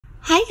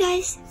Hi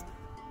guys!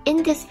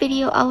 In this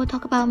video, I will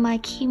talk about my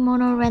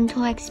kimono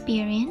rental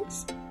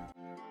experience.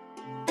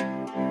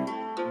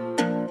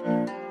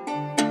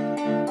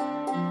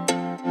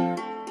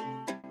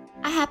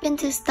 I happened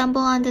to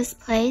stumble on this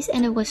place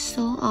and it was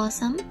so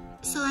awesome.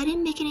 So I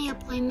didn't make any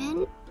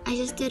appointment, I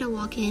just did a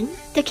walk-in.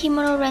 The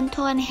kimono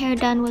rental and hair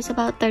done was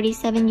about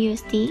 37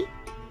 USD.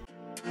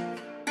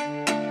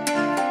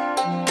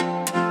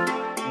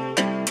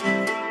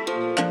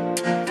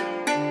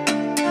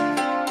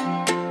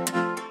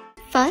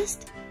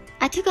 First,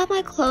 I took off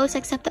my clothes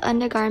except the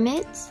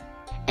undergarments,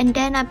 and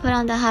then I put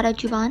on the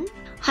harajuban.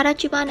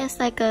 Harajuban is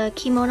like a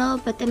kimono,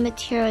 but the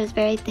material is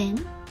very thin.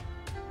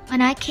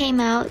 When I came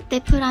out, they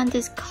put on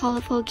this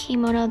colorful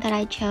kimono that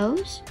I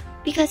chose.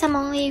 Because I'm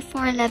only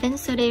 4'11",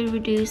 so they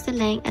reduced the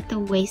length at the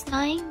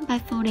waistline by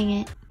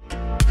folding it.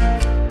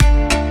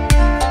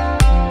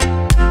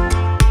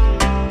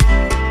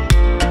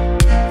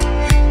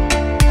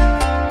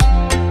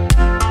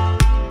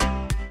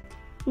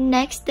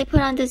 Next, they put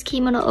on this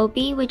kimono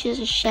obi, which is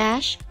a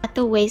sash at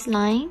the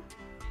waistline,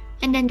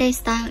 and then they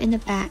style in the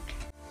back.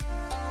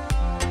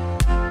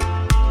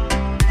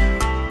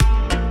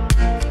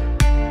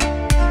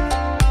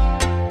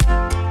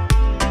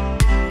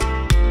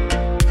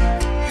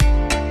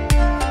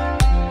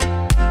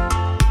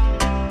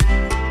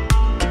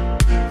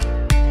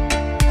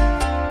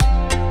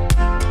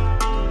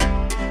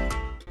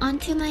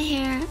 Onto my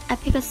hair, I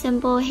pick a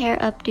simple hair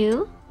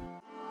updo.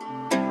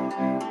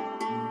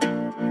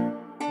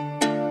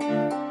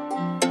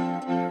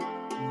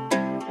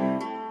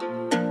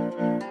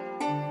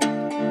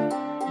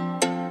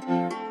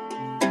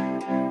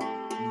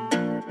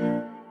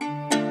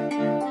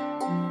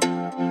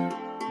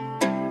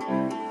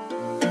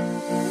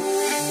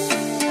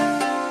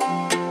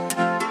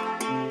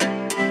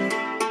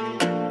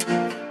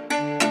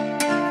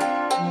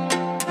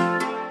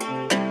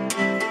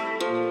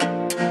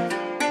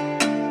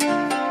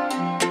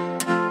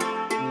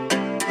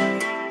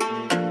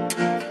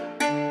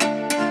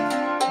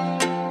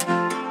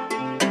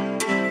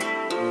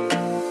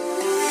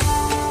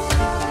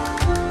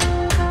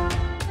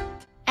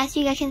 As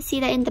you guys can see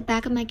that in the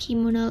back of my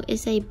kimono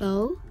is a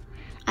bow.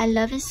 I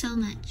love it so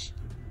much.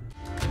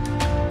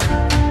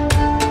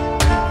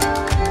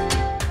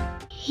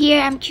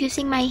 Here I'm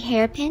choosing my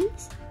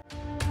hairpins.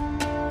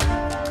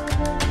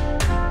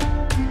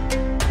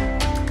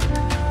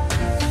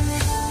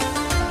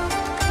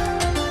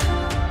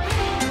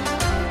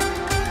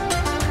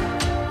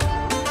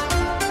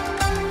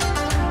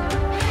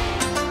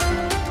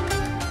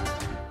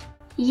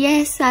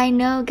 Yes, I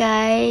know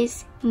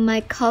guys.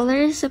 My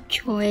colors of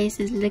choice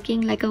is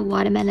looking like a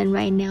watermelon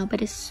right now,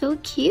 but it's so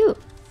cute.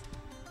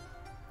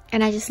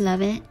 And I just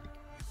love it.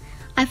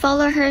 I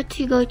follow her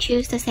to go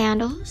choose the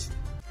sandals.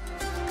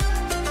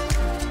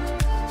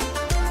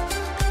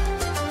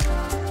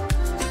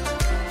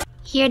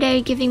 Here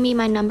they're giving me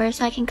my number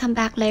so I can come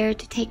back later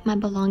to take my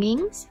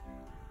belongings.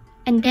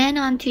 And then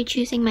on to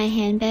choosing my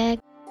handbag.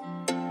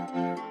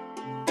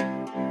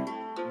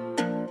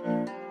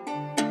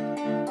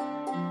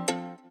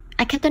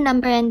 I kept the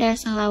number in there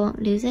so I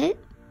won't lose it.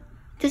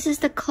 This is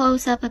the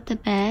close-up of the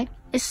bag.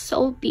 It's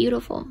so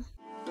beautiful.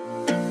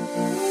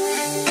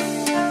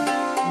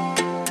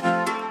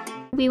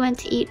 We went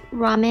to eat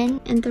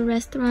ramen and the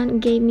restaurant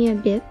gave me a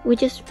gift,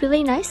 which is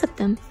really nice of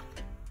them.